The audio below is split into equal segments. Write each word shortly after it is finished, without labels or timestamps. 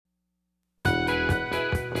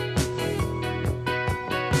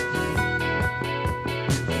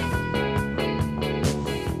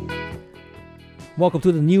Welcome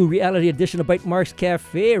to the new reality edition of Bytemarks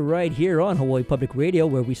Cafe right here on Hawaii Public Radio,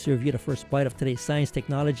 where we serve you the first bite of today's science,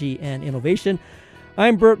 technology, and innovation.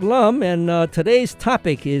 I'm Bert Lum, and today's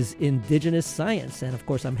topic is Indigenous Science. And of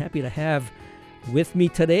course, I'm happy to have with me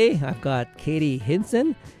today, I've got Katie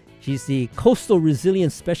Hinson. She's the Coastal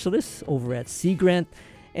Resilience Specialist over at Sea Grant,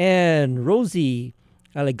 and Rosie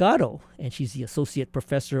Allegado, and she's the Associate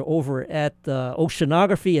Professor over at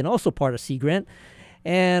Oceanography and also part of Sea Grant.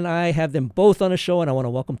 And I have them both on the show, and I want to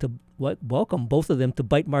welcome both of them to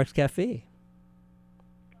Bytemarks Cafe.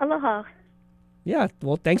 Aloha. Yeah,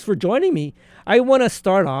 well, thanks for joining me. I want to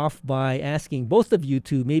start off by asking both of you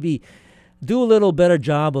to maybe do a little better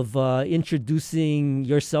job of introducing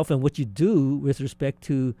yourself and what you do with respect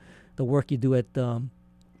to the work you do at the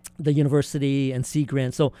university and Sea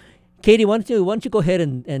Grant. So, Katie, why don't you go ahead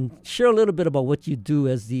and share a little bit about what you do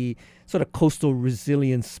as the sort of coastal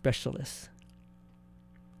resilience specialist?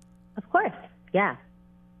 Of course, yeah.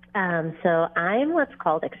 So I'm what's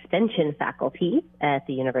called extension faculty at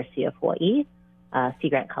the University of Hawaii, Sea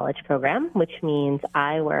Grant College program, which means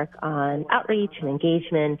I work on outreach and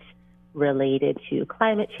engagement related to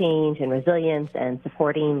climate change and resilience and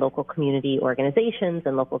supporting local community organizations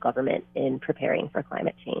and local government in preparing for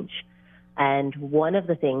climate change. And one of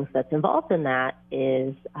the things that's involved in that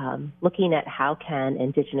is looking at how can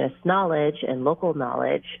Indigenous knowledge and local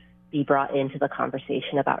knowledge be brought into the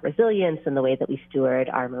conversation about resilience and the way that we steward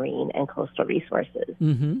our marine and coastal resources.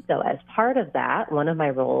 Mm-hmm. So as part of that, one of my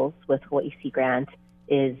roles with Hawaii Sea Grant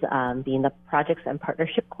is being the Projects and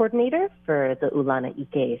Partnership Coordinator for the Ulana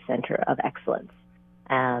Ike Center of Excellence.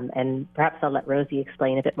 And perhaps I'll let Rosie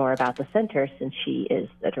explain a bit more about the center since she is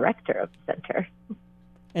the director of the center.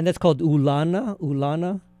 And that's called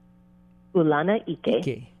Ulana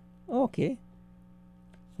Ike. Okay.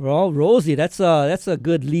 Well, Rosie, that's a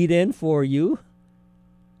good lead-in for you.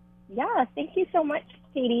 Yeah, thank you so much,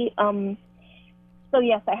 Katie. So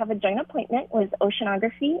yes, I have a joint appointment with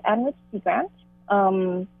Oceanography and with Sea Grant.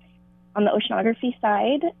 On the oceanography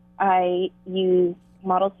side, I use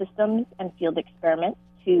model systems and field experiments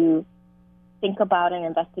to think about and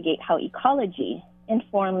investigate how ecology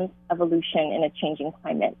informs evolution in a changing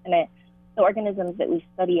climate. And the organisms that we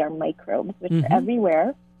study are microbes, which are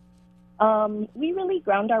everywhere. We really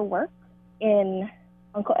ground our work in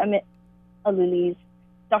Dr. Emmett Aluli's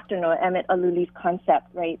concept,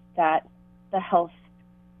 right, that the health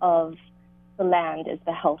of the land is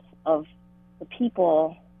the health of the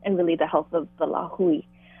people and really the health of the lahui.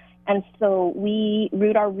 And so we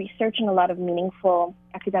root our research in a lot of meaningful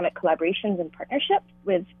academic collaborations and partnerships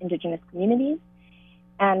with Indigenous communities.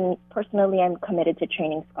 And personally, I'm committed to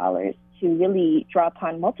training scholars to really draw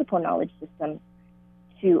upon multiple knowledge systems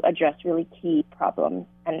to address really key problems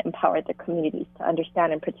and empower their communities to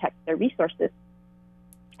understand and protect their resources.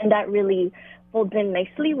 And that really folds in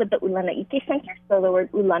nicely with the Ulana Ike Center. So the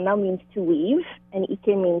word Ulana means to weave, and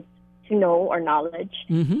Ike means to know or knowledge.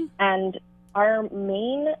 Mm-hmm. And our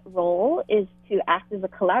main role is to act as a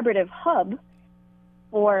collaborative hub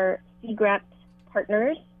for Sea Grant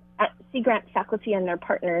partners, Sea Grant faculty and their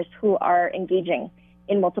partners who are engaging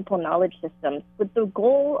in multiple knowledge systems with the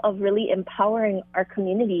goal of really empowering our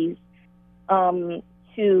communities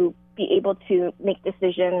to be able to make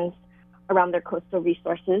decisions around their coastal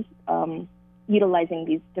resources, utilizing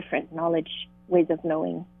these different knowledge ways of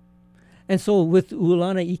knowing. And so with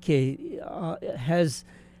Ulana Ike, has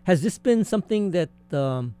this been something that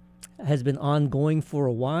has been ongoing for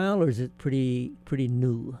a while, or is it pretty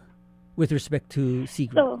new with respect to Sea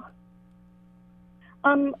Grant?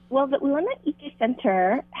 Well, the Ulana Ike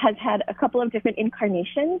Center has had a couple of different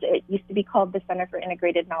incarnations. It used to be called the Center for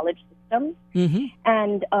Integrated Knowledge Systems. Mm-hmm.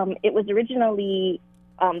 And it was originally,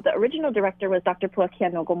 the original director was Dr.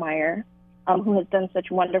 Puakia Nogomeyer, who has done such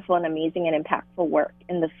wonderful and amazing and impactful work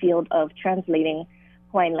in the field of translating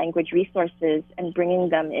Hawaiian language resources and bringing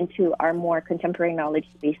them into our more contemporary knowledge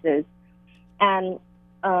spaces. And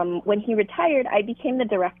when he retired, I became the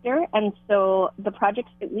director. And so the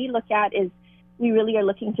projects that we look at is we really are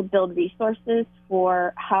looking to build resources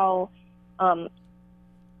for how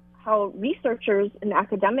researchers in the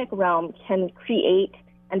academic realm can create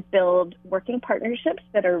and build working partnerships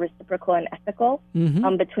that are reciprocal and ethical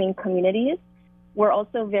between communities. We're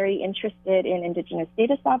also very interested in Indigenous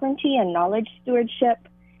data sovereignty and knowledge stewardship.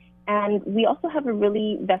 And we also have a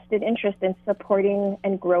really vested interest in supporting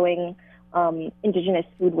and growing Indigenous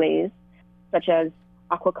foodways, such as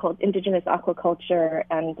Indigenous aquaculture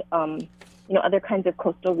and other kinds of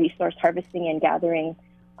coastal resource harvesting and gathering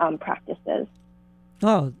practices.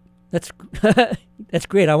 Oh, that's that's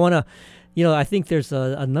great. I want to, I think there's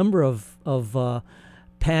a number of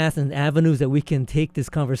paths and avenues that we can take this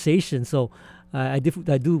conversation. So I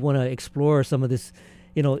do want to explore some of this,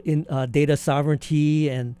 in data sovereignty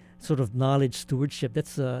and sort of knowledge stewardship.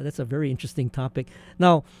 That's a very interesting topic.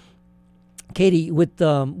 Now, Katie, with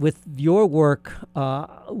your work,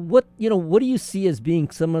 what do you see as being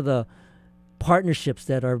some of the partnerships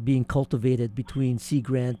that are being cultivated between Sea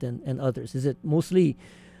Grant and others? Is it mostly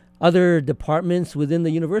other departments within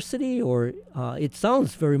the university, or it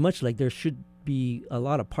sounds very much like there should be a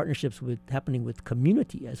lot of partnerships happening with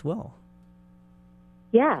community as well?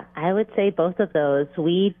 Yeah, I would say both of those.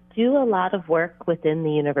 We do a lot of work within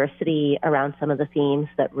the university around some of the themes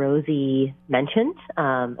that Rosie mentioned,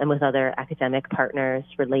 and with other academic partners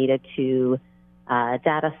related to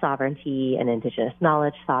data sovereignty and Indigenous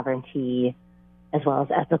knowledge sovereignty, as well as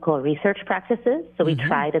ethical research practices. So we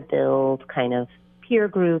try to build kind of peer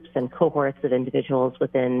groups and cohorts of individuals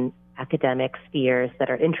within academic spheres that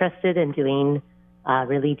are interested in doing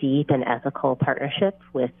really deep and ethical partnership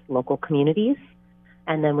with local communities.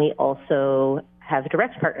 And then we also have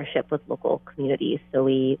direct partnership with local communities. So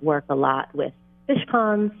we work a lot with fish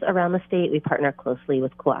ponds around the state. We partner closely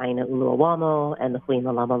with Kua'aina Uluwamo and the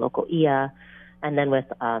Huinalama local IA, and then with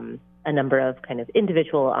a number of kind of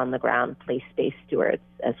individual on-the-ground place-based stewards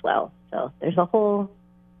as well. So there's a whole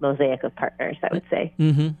mosaic of partners, I would say.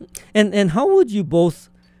 Mm-hmm. And how would you both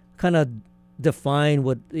kind of define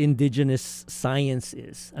what Indigenous science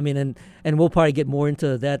is? I mean, and we'll probably get more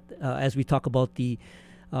into that as we talk about the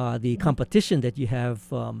competition that you have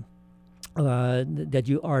that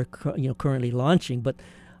you are currently launching. But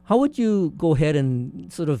how would you go ahead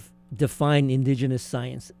and sort of define Indigenous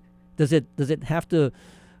science? Does it have to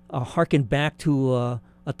harken back to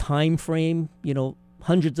a time frame?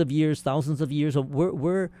 Hundreds of years, thousands of years, or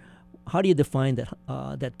where? How do you define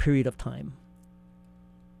that period of time?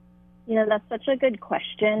 That's such a good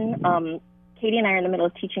question. Katie and I are in the middle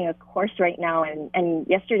of teaching a course right now, and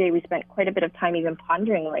yesterday we spent quite a bit of time even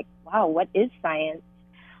pondering, like, wow, what is science?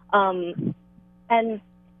 And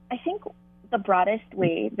I think the broadest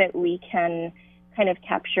way that we can kind of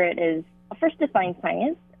capture it is first define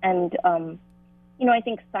science. And, I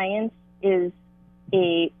think science is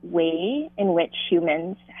a way in which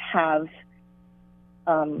humans have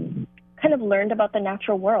kind of learned about the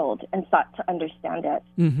natural world and sought to understand it.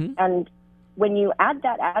 Mm-hmm. And when you add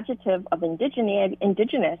that adjective of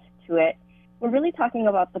indigenous to it, we're really talking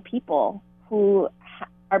about the people who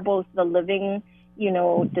are both the living,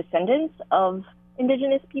 descendants of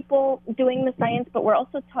Indigenous people doing the science, but we're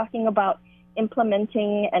also talking about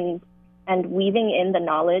implementing and weaving in the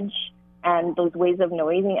knowledge and those ways of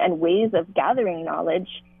knowing and ways of gathering knowledge.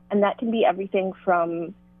 And that can be everything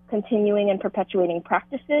from continuing and perpetuating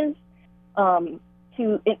practices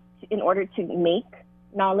in order to make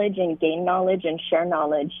knowledge and gain knowledge and share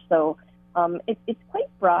knowledge. So it's quite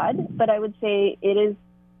broad, but I would say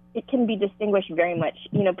it can be distinguished very much,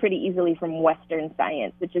 pretty easily from Western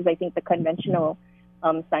science, which is, I think, the conventional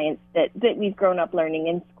science that we've grown up learning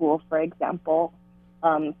in school, for example.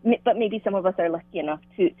 But maybe some of us are lucky enough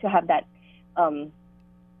to have that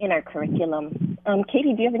in our curriculum.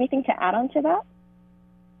 Katie, do you have anything to add on to that?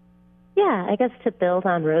 Yeah, I guess to build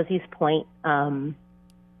on Rosie's point,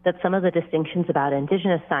 that some of the distinctions about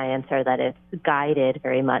Indigenous science are that it's guided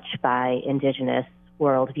very much by Indigenous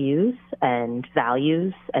worldviews and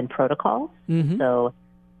values and protocols. Mm-hmm. So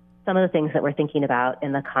some of the things that we're thinking about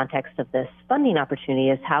in the context of this funding opportunity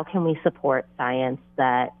is how can we support science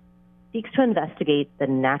that seeks to investigate the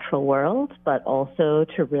natural world, but also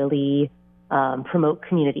to really promote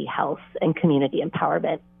community health and community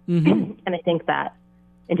empowerment. Mm-hmm. And I think that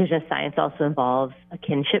Indigenous science also involves a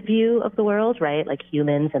kinship view of the world, right? Like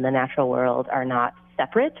humans and the natural world are not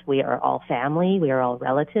separate. We are all family. We are all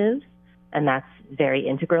relatives. And that's very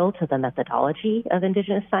integral to the methodology of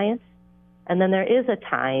Indigenous science. And then there is a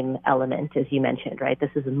time element, as you mentioned, right?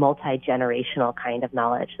 This is a multi-generational kind of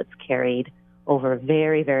knowledge that's carried over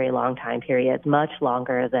very, very long time periods, much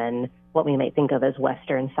longer than what we might think of as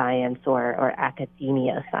Western science or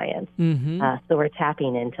academia science. Mm-hmm. So we're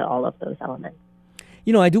tapping into all of those elements.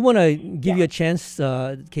 I do want to give you a chance,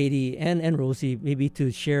 Katie and Rosie, maybe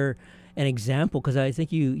to share an example, because I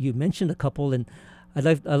think you mentioned a couple, and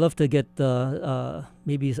I'd love to get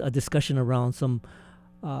maybe a discussion around some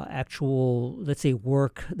actual, let's say,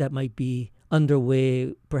 work that might be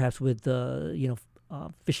underway, perhaps with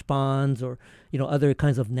fish ponds or other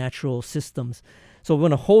kinds of natural systems. So we're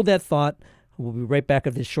going to hold that thought. We'll be right back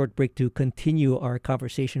after this short break to continue our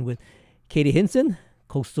conversation with Katie Hinson,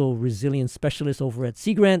 Coastal Resilience Specialist over at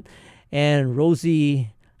Sea Grant, and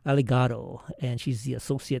Rosie Aligado, and she's the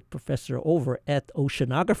Associate Professor over at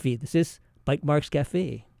Oceanography. This is Bytemarks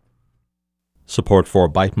Cafe. Support for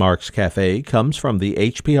Bytemarks Cafe comes from the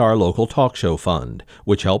HPR Local Talk Show Fund,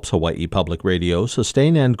 which helps Hawaii Public Radio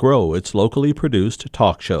sustain and grow its locally produced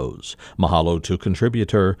talk shows. Mahalo to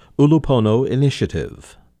contributor Ulupono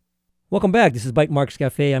Initiative. Welcome back. This is Bytemarks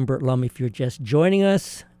Cafe. I'm Bert Lum. If you're just joining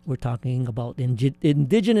us, we're talking about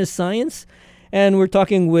Indigenous science, and we're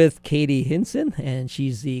talking with Katie Hinson, and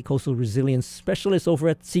she's the Coastal Resilience Specialist over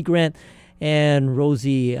at Sea Grant, and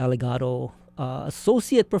Rosie Allegado,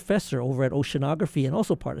 Associate Professor over at Oceanography and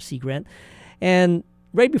also part of Sea Grant. And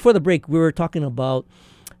right before the break, we were talking about,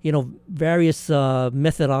 various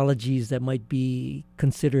methodologies that might be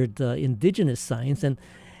considered indigenous science.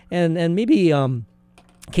 And maybe,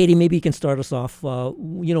 Katie, maybe you can start us off.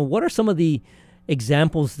 What are some of the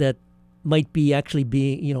examples that might be actually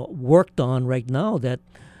being, worked on right now that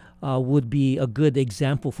would be a good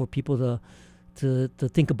example for people to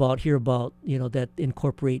think about, hear about, that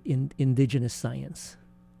incorporate indigenous science?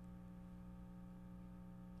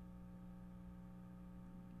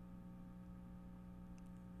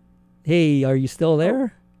 Hey, are you still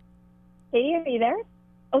there? Hey, are you there?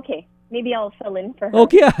 Okay, maybe I'll fill in for her.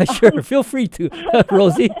 Okay, yeah, sure. Feel free to,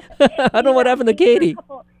 Rosie. I don't know what happened to Katie.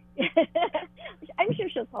 I'm sure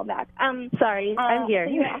she'll call back. Sorry, I'm here.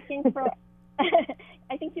 So you were asking for,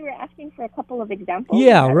 I think you were asking for a couple of examples.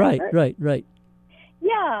 Yeah, right.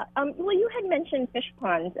 Yeah. Well, you had mentioned fish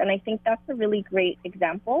ponds, and I think that's a really great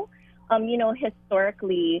example.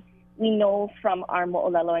 Historically, we know from our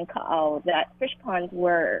mo'olelo and ka'au that fish ponds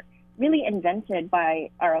were really invented by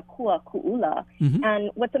our akua ku'ula. Mm-hmm. And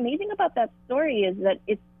what's amazing about that story is that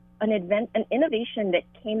it's an innovation that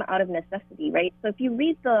came out of necessity, right? So if you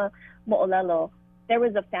read the mo'olelo, there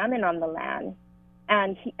was a famine on the land,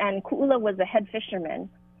 and ku'ula was the head fisherman.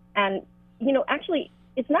 And, actually,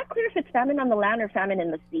 it's not clear if it's famine on the land or famine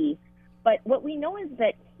in the sea, but what we know is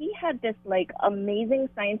that he had this amazing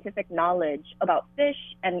scientific knowledge about fish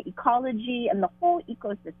and ecology and the whole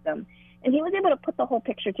ecosystem. And he was able to put the whole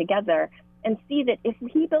picture together and see that if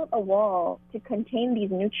he built a wall to contain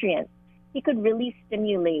these nutrients, he could really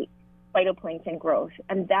stimulate phytoplankton growth.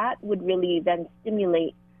 And that would really then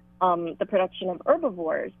stimulate the production of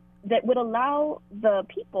herbivores that would allow the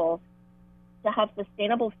people to have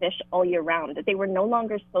sustainable fish all year round, that they were no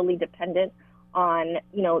longer solely dependent on,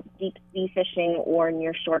 deep sea fishing or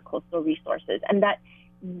near shore coastal resources. And that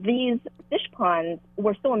these fish ponds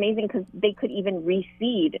were so amazing because they could even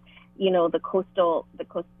reseed,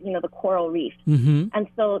 the coral reef. Mm-hmm. And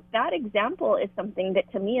so that example is something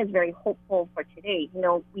that to me is very hopeful for today.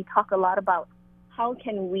 We talk a lot about how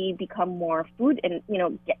can we become more food and,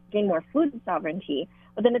 gain more food sovereignty.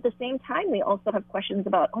 But then at the same time, we also have questions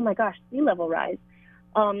about, oh my gosh, sea level rise.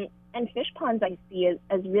 And fish ponds I see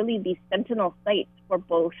as really these sentinel sites for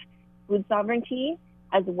both food sovereignty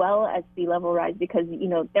as well as sea level rise, because,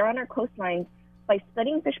 they're on our coastlines. By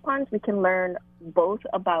studying fish ponds, we can learn both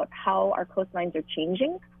about how our coastlines are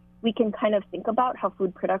changing. We can kind of think about how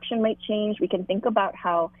food production might change. We can think about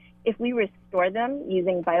how if we restore them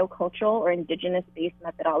using biocultural or indigenous-based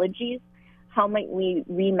methodologies, how might we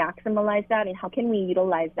re-maximize that, and how can we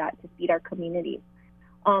utilize that to feed our communities?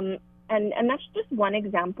 And that's just one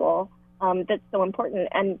example that's so important.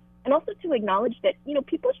 And also to acknowledge that,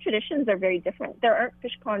 people's traditions are very different. There aren't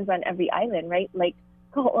fish ponds on every island, right? Like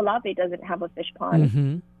Kaho'olawe doesn't have a fish pond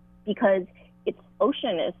Mm-hmm. because its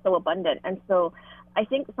ocean is so abundant. And so I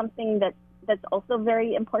think something that's also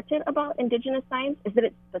very important about indigenous science is that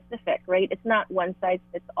it's specific, right? It's not one size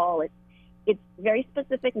fits all. It's very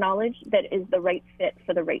specific knowledge that is the right fit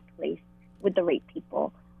for the right place with the right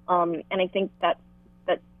people. And I think that's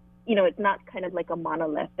it's not kind of like a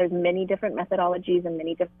monolith. There's many different methodologies and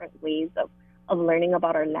many different ways of learning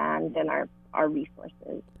about our land and our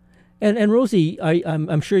resources. And Rosie,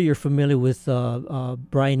 I'm sure you're familiar with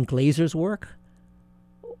Brian Glazer's work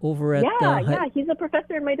over at... Yeah, he's a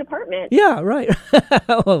professor in my department. Yeah, right.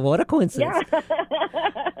 What a coincidence. Yeah.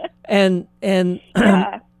 and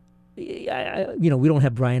yeah. we don't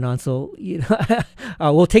have Brian on, so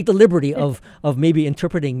we'll take the liberty of maybe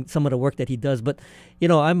interpreting some of the work that he does. But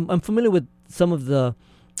I'm familiar with some of the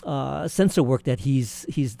sensor work that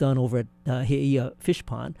he's done over at Heia Fish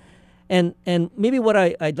Pond, and maybe what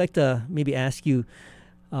I'd like to maybe ask you,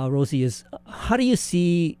 Rosie, is how do you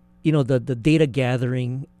see the data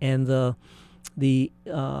gathering and the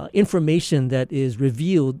information that is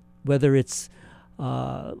revealed, whether it's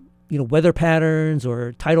weather patterns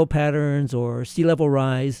or tidal patterns or sea level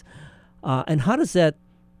rise, and how does that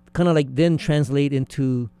kind of then translate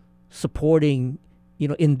into supporting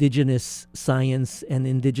indigenous science and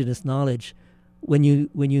indigenous knowledge when you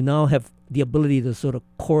now have the ability to sort of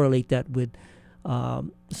correlate that with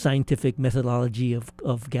scientific methodology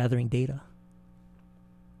of gathering data?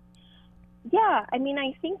 Yeah, I mean,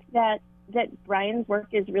 I think that Brian's work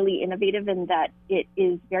is really innovative in that it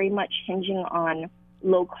is very much hinging on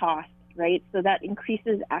low cost, right? So that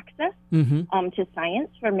increases access to science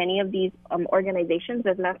for many of these organizations,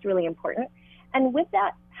 and that's really important. And with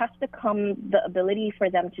that has to come the ability for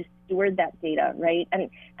them to steward that data, right?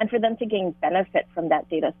 And for them to gain benefit from that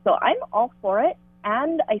data. So I'm all for it.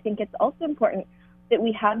 And I think it's also important that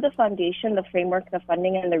we have the foundation, the framework, the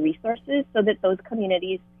funding, and the resources so that those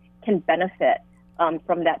communities can benefit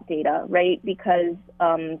from that data, right? Because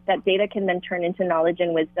that data can then turn into knowledge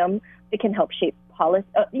and wisdom that can help shape policy,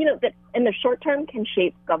 that in the short term can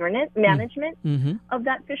shape governance, management of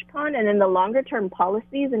that fish pond, and in the longer term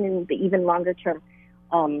policies, and in the even longer term,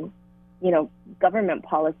 government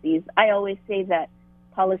policies. I always say that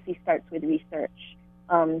policy starts with research.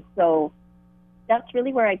 So that's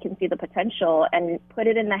really where I can see the potential, and put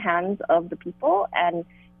it in the hands of the people. And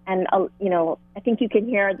I think you can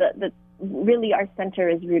hear that really our center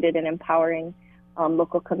is rooted in empowering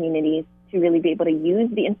local communities to really be able to use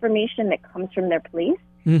the information that comes from their place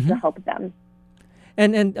to help them.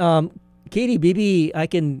 And Katie, maybe I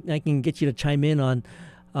can get you to chime in on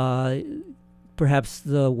perhaps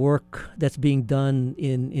the work that's being done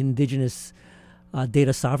in Indigenous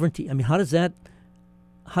data sovereignty. I mean, how does that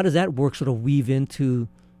work sort of weave into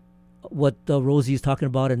what Rosie is talking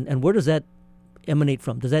about, and where does that emanate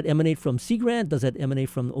from? Does that emanate from Sea Grant? Does that emanate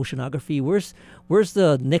from oceanography? Where's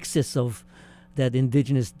the nexus of that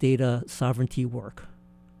Indigenous data sovereignty work?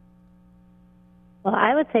 Well,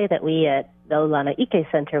 I would say that we at the Olana Ike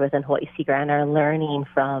Center within Hawaii Sea Grant are learning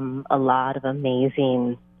from a lot of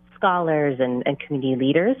amazing scholars and community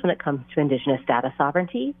leaders when it comes to Indigenous data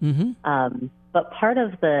sovereignty. But part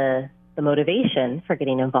of the motivation for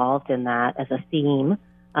getting involved in that as a theme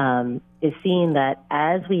is seeing that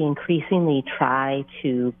as we increasingly try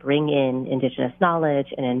to bring in Indigenous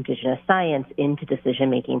knowledge and Indigenous science into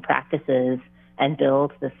decision-making practices and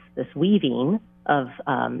build this weaving of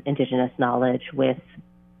Indigenous knowledge with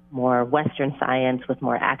more Western science, with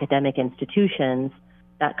more academic institutions,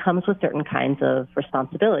 that comes with certain kinds of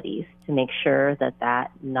responsibilities to make sure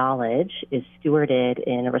that knowledge is stewarded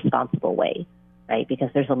in a responsible way. Right? Because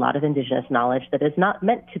there's a lot of Indigenous knowledge that is not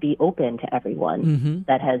meant to be open to everyone,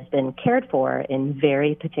 that has been cared for in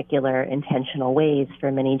very particular intentional ways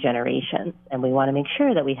for many generations. And we want to make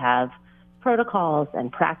sure that we have protocols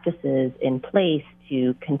and practices in place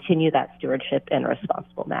to continue that stewardship in a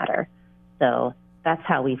responsible manner. So that's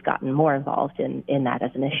how we've gotten more involved in that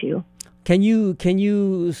as an issue. Can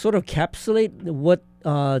you sort of encapsulate what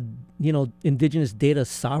Indigenous data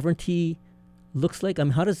sovereignty looks like? I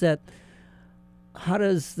mean, how does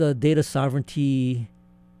the data sovereignty,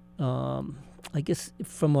 I guess,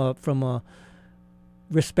 from a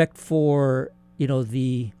respect for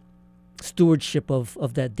the stewardship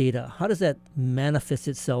of that data, how does that manifest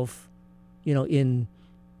itself, in,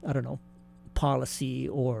 I don't know, policy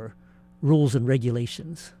or rules and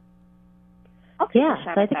regulations? Okay, yeah,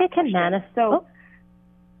 so I think it can manifest. Oh,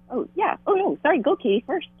 yeah. Oh no, sorry. Go, Katie,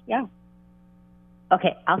 first. Yeah.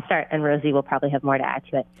 Okay, I'll start, and Rosie will probably have more to add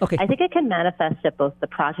to it. Okay. I think it can manifest at both the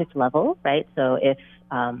project level, right? So if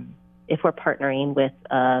we're partnering with,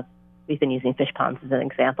 we've been using fish ponds as an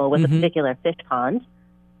example, with a particular fish pond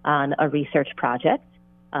on a research project,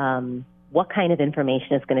 what kind of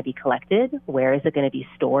information is going to be collected? Where is it going to be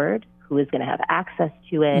stored? Who is going to have access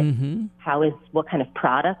to it? What kind of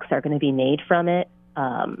products are going to be made from it?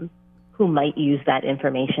 Who might use that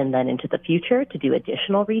information then into the future to do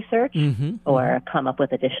additional research or come up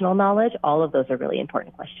with additional knowledge? All of those are really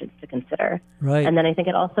important questions to consider. Right. And then I think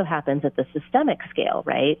it also happens at the systemic scale,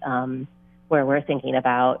 right, where we're thinking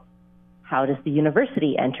about how does the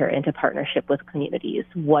university enter into partnership with communities?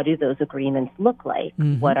 What do those agreements look like?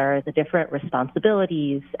 What are the different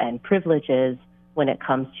responsibilities and privileges when it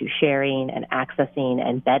comes to sharing and accessing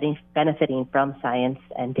and benefiting from science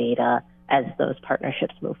and data as those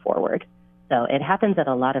partnerships move forward? So it happens at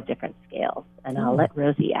a lot of different scales, and I'll let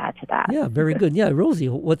Rosie add to that. Yeah, very good. Yeah, Rosie,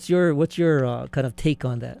 what's your kind of take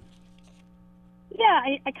on that? Yeah,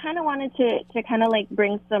 I kind of wanted to kind of like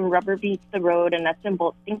bring some rubber meets the road and nuts and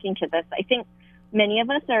bolts thinking to this. I think many of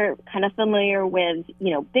us are kind of familiar with,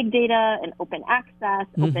 big data and open access,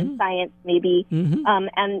 open science maybe,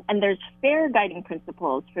 and there's fair guiding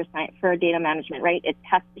principles for science, for data management, right? It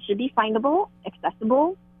should be findable,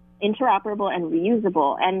 accessible, interoperable, and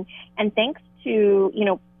reusable. And thanks to,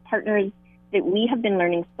 partners that we have been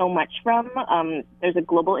learning so much from, there's a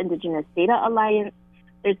Global Indigenous Data Alliance.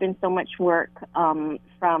 There's been so much work from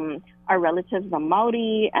our relatives on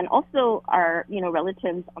Maori and also our,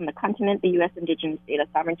 relatives on the continent, the U.S. Indigenous Data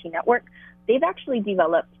Sovereignty Network. They've actually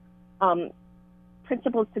developed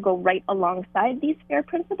principles to go right alongside these FAIR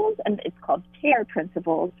principles, and it's called CARE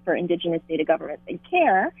principles for Indigenous data governance. And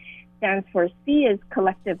CARE stands for C is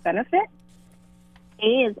collective benefit,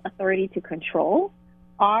 A is authority to control,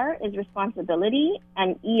 R is responsibility,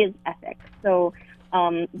 and E is ethics. So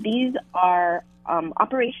these are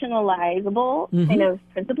operationalizable kind of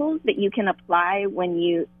principles that you can apply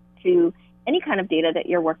to any kind of data that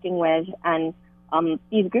you're working with. And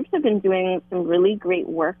these groups have been doing some really great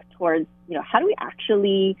work towards, how do we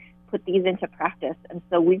actually put these into practice? And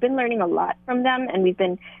so we've been learning a lot from them, and we've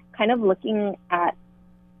been kind of looking at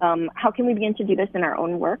how can we begin to do this in our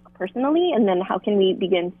own work personally, and then how can we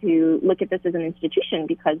begin to look at this as an institution,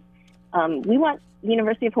 because we want the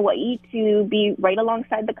University of Hawaii to be right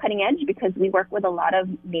alongside the cutting edge, because we work with a lot of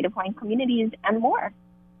Native Hawaiian communities and more.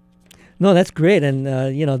 No, that's great. And,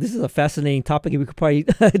 this is a fascinating topic. We could probably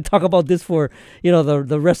talk about this for,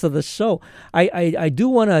 the rest of the show. I do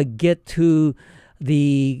want to get to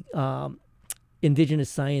the Indigenous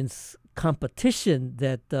Science Competition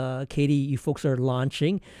that, Katie, you folks are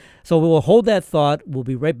launching. So we will hold that thought. We'll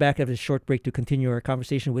be right back after a short break to continue our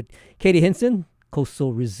conversation with Katie Hinson,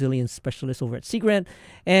 Coastal Resilience Specialist over at Sea Grant,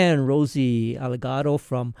 and Rosie Allegado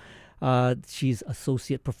she's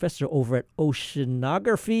Associate Professor over at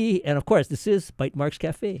Oceanography. And of course, this is Bytemarks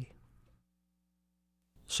Cafe.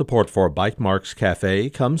 Support for Bytemarks Cafe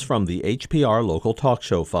comes from the HPR Local Talk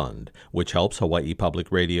Show Fund, which helps Hawaii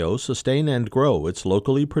Public Radio sustain and grow its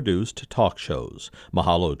locally produced talk shows.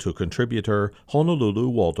 Mahalo to contributor Honolulu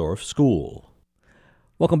Waldorf School.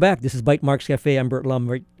 Welcome back. This is Bytemarks Cafe. I'm Bert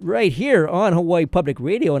Lum, right here on Hawaii Public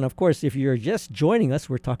Radio. And of course, if you're just joining us,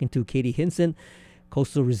 we're talking to Katie Hinson,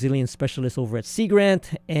 Coastal Resilience Specialist over at Sea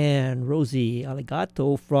Grant, and Rosie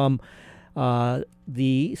Allegado from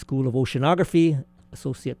the School of Oceanography,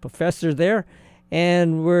 Associate Professor there.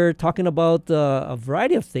 And we're talking about a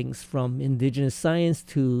variety of things, from indigenous science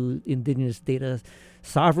to indigenous data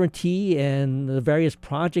sovereignty and the various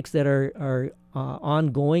projects that are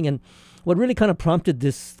ongoing. And what really kind of prompted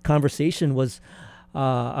this conversation was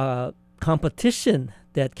a competition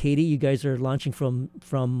that, Katie, you guys are launching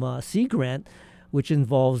from Sea Grant, which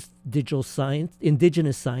involves digital science,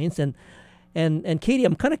 indigenous science. And Katie,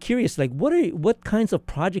 I'm kind of curious, like what kinds of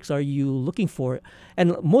projects are you looking for?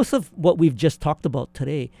 And most of what we've just talked about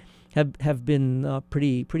today have been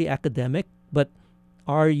pretty academic, but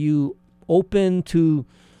are you open to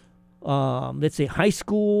let's say high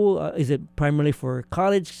school? Is it primarily for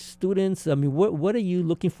college students? I mean, what are you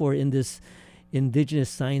looking for in this Indigenous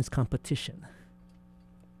Science Competition?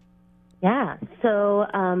 Yeah, so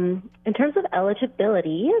in terms of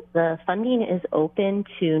eligibility, the funding is open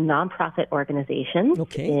to nonprofit organizations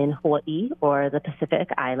in Hawaii or the Pacific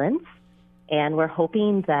Islands. And we're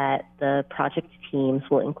hoping that the project teams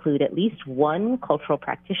will include at least one cultural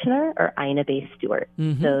practitioner or Aina-based steward.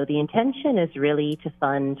 So the intention is really to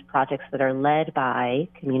fund projects that are led by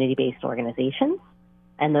community-based organizations.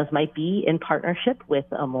 And those might be in partnership with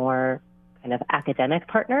a more kind of academic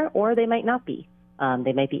partner, or they might not be.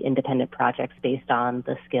 They might be independent projects based on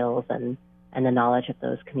the skills and the knowledge of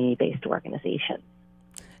those community-based organizations.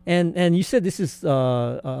 And you said this is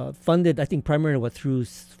funded, I think, primarily through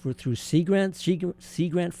Sea Grant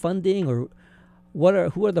funding, or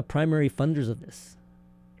who are the primary funders of this?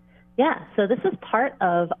 Yeah, so this is part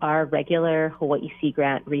of our regular Hawaii Sea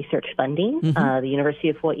Grant research funding. The University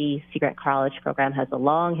of Hawaii Sea Grant College program has a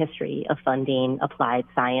long history of funding applied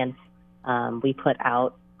science. We put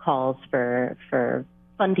out calls for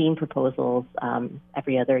funding proposals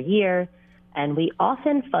every other year. And we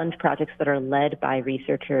often fund projects that are led by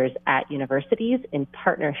researchers at universities in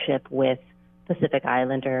partnership with Pacific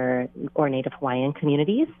Islander or Native Hawaiian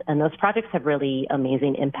communities. And those projects have really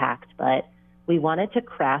amazing impact, but we wanted to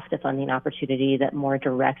craft a funding opportunity that more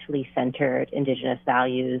directly centered Indigenous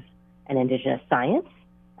values and Indigenous science.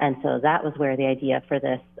 And so that was where the idea for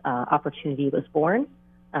this opportunity was born,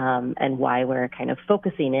 and why we're kind of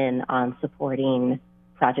focusing in on supporting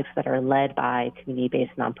projects that are led by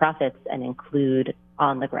community-based nonprofits and include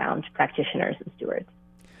on-the-ground practitioners and stewards.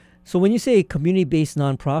 So when you say community-based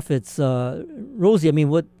nonprofits, Rosie, I mean,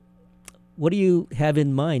 what do you have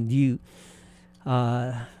in mind? Do you,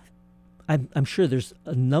 I'm sure there's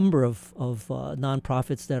a number of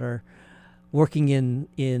nonprofits that are working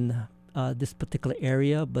in this particular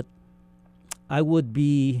area, but I would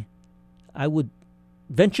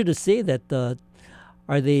venture to say that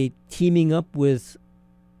are they teaming up with,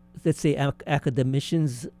 let's say,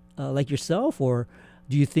 academicians like yourself, or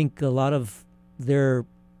do you think a lot of their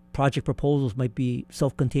project proposals might be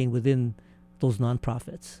self-contained within those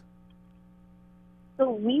nonprofits?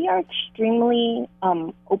 So we are extremely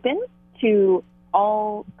open to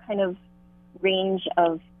all kind of range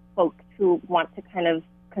of folks who want to kind of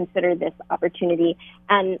consider this opportunity.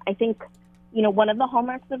 And I think, one of the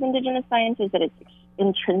hallmarks of Indigenous science is that it's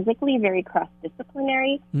intrinsically very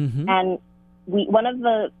cross-disciplinary. Mm-hmm. And one of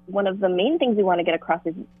the main things we want to get across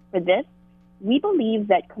is for this, we believe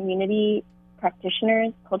that community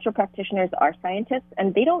practitioners, cultural practitioners are scientists,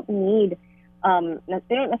 and they don't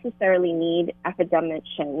necessarily need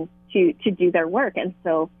academicians to do their work. And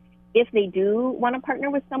so if they do want to partner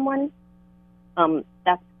with someone,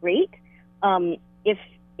 that's great.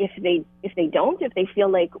 If they don't, if they feel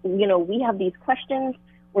like, we have these questions,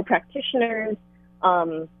 we're practitioners,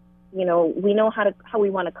 we know how we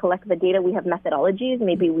want to collect the data. We have methodologies.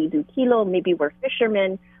 Maybe we do kilo, maybe we're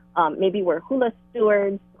fishermen, maybe we're hula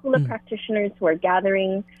stewards, hula practitioners who are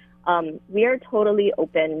gathering. We are totally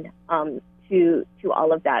open to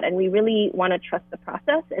all of that. And we really want to trust the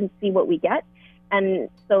process and see what we get. And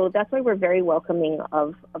so that's why we're very welcoming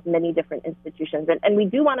of many different institutions. And we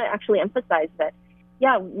do want to actually emphasize that,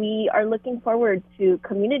 we are looking forward to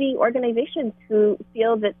community organizations who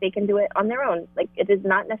feel that they can do it on their own. Like, it is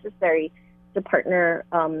not necessary to partner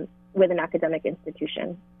with an academic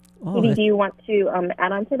institution. Oh, Katie, do you want to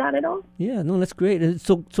add on to that at all? Yeah, no, that's great.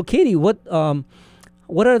 So Katie, what are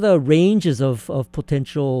the ranges of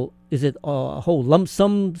potential? Is it a whole lump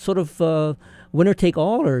sum sort of winner take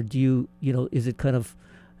all, or do you is it kind of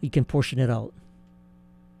you can portion it out?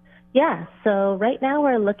 Yeah, so right now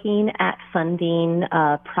we're looking at funding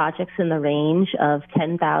projects in the range of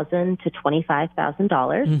 $10,000 to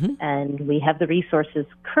 $25,000, and we have the resources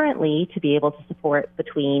currently to be able to support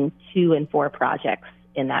between 2 and 4 projects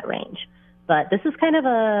in that range. But this is kind of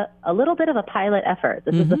a little bit of a pilot effort.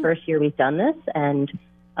 This is the first year we've done this, and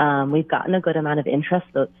we've gotten a good amount of interest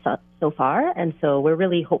so far, and so we're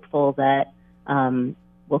really hopeful that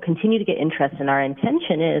we'll continue to get interest, and our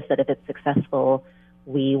intention is that if it's successful,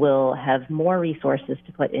 we will have more resources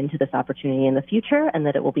to put into this opportunity in the future, and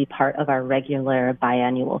that it will be part of our regular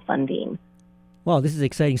biannual funding. Wow, this is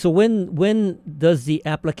exciting. So when does the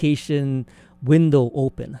application window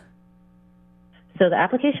open? So the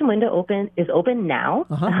application window is open now.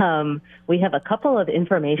 We have a couple of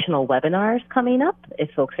informational webinars coming up if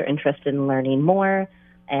folks are interested in learning more,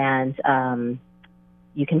 and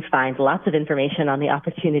you can find lots of information on the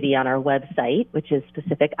opportunity on our website, which is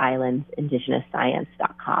Pacific Islands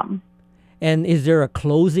IndigenousScience.com. And is there a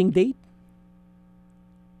closing date?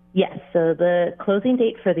 Yes, so the closing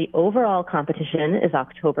date for the overall competition is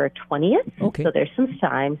October 20th. Okay. So there's some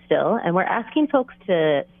time still, and we're asking folks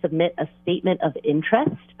to submit a statement of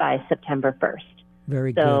interest by September 1st.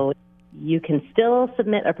 Very good. So you can still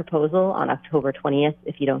submit a proposal on October 20th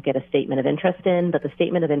if you don't get a statement of interest in, but the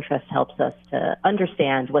statement of interest helps us to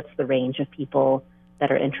understand what's the range of people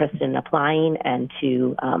that are interested in applying and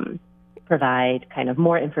to provide kind of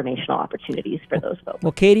more informational opportunities for those folks.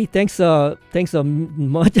 Well, Katie, thanks a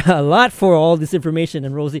lot for all this information.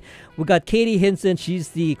 And Rosie, we got Katie Hinson. She's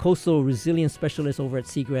the Coastal Resilience Specialist over at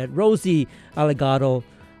Sea Grant. Rosie Allegado,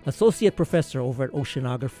 Associate Professor over at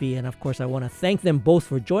Oceanography. And of course, I want to thank them both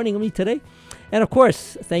for joining me today. And of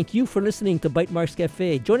course, thank you for listening to Bytemarks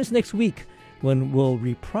Cafe. Join us next week when we'll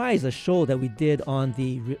reprise a show that we did on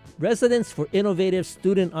the Residence for Innovative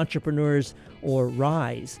Student Entrepreneurs, or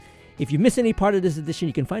RISE. If you miss any part of this edition,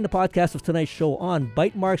 you can find the podcast of tonight's show on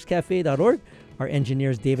bytemarkscafe.org. Our engineer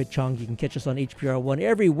is David Chung. You can catch us on HPR One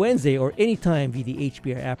every Wednesday or anytime via the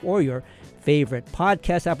HPR app or your favorite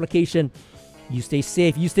podcast application. You stay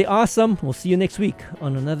safe, you stay awesome. We'll see you next week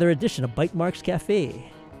on another edition of Bytemarks Cafe.